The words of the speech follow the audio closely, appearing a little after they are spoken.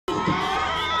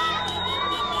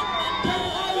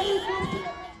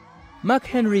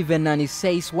Mark-Henry Venaani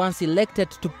says once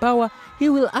elected to power, he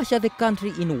will usher the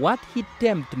country in what he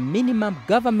termed minimum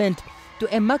government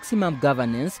to a maximum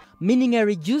governance, meaning a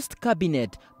reduced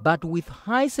cabinet but with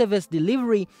high service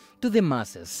delivery to the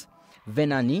masses.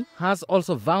 Venaani has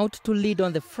also vowed to lead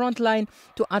on the front line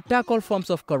to attack all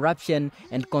forms of corruption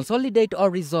and consolidate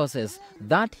all resources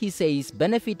that he says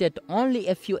benefited only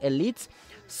a few elites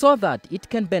so that it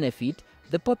can benefit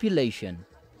the population.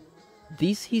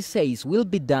 This, he says, will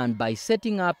be done by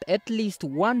setting up at least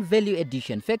one value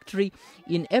addition factory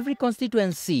in every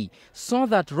constituency so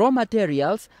that raw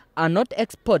materials are not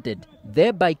exported,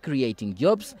 thereby creating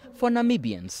jobs for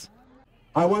Namibians.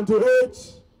 I want to urge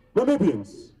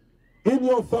Namibians in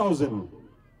your thousand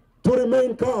to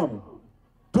remain calm,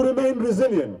 to remain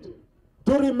resilient,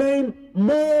 to remain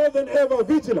more than ever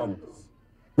vigilant.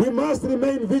 We must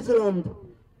remain vigilant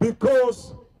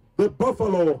because the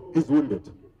buffalo is wounded.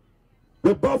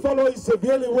 The buffalo is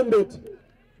severely wounded,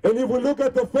 and if we look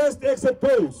at the first exit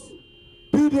polls,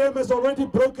 PDM has already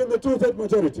broken the two-third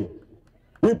majority.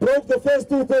 We broke the first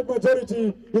two-third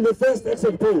majority in the first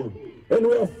exit poll, and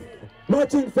we are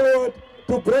marching forward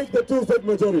to break the two-third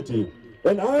majority.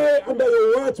 And I, under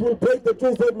your watch, will break the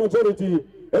two-third majority,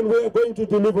 and we are going to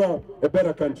deliver a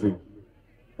better country.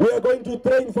 We are going to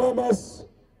train farmers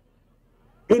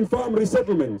in farm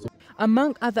resettlements.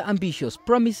 Among other ambitious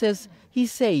promises, he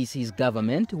says his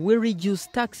government will reduce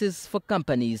taxes for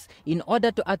companies in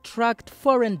order to attract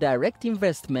foreign direct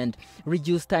investment,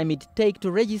 reduce time it takes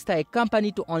to register a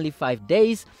company to only 5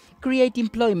 days, create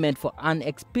employment for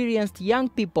unexperienced young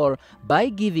people by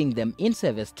giving them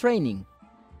in-service training.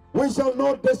 We shall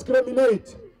not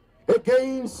discriminate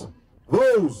against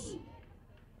those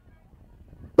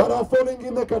that are falling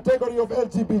in the category of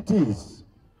LGBTs.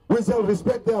 We shall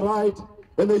respect their right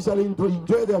and they shall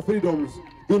enjoy their freedoms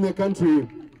in the country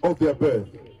of their birth.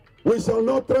 We shall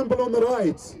not trample on the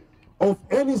rights of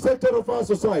any sector of our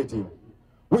society.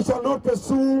 We shall not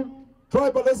pursue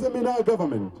tribalism in our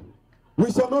government.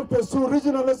 We shall not pursue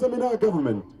regionalism in our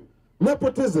government.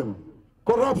 Nepotism,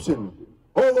 corruption,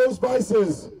 all those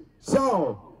vices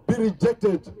shall be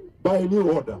rejected by a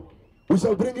new order. We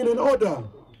shall bring in an order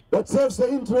that serves the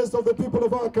interests of the people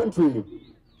of our country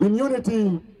in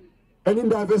unity and in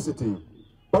diversity.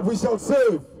 But we shall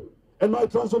serve, and my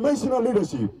transformational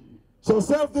leadership shall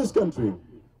serve this country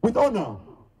with honor,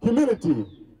 humility,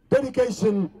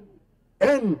 dedication,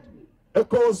 and a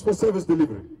cause for service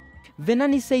delivery.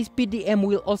 Venaani says PDM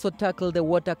will also tackle the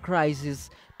water crisis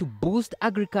to boost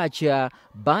agriculture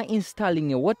by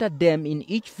installing a water dam in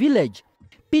each village.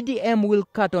 PDM will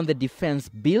cut on the defense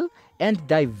bill and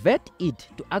divert it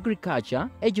to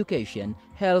agriculture, education,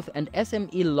 health and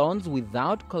SME loans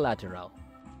without collateral.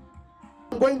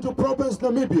 I'm going to promise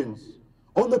Namibians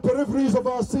on the peripheries of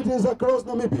our cities across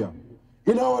Namibia,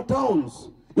 in our towns,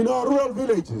 in our rural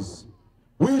villages,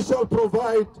 we shall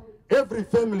provide every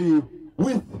family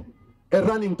with a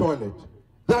running toilet.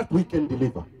 That we can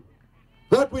deliver.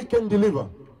 That we can deliver.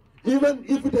 Even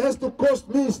if it has to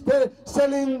cost me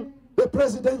selling the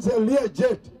presidential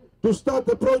Learjet to start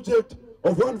the project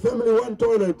of one family, one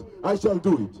toilet, I shall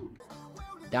do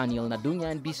it. Daniel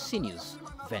Nadunya, NBC News,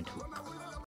 Windhoek.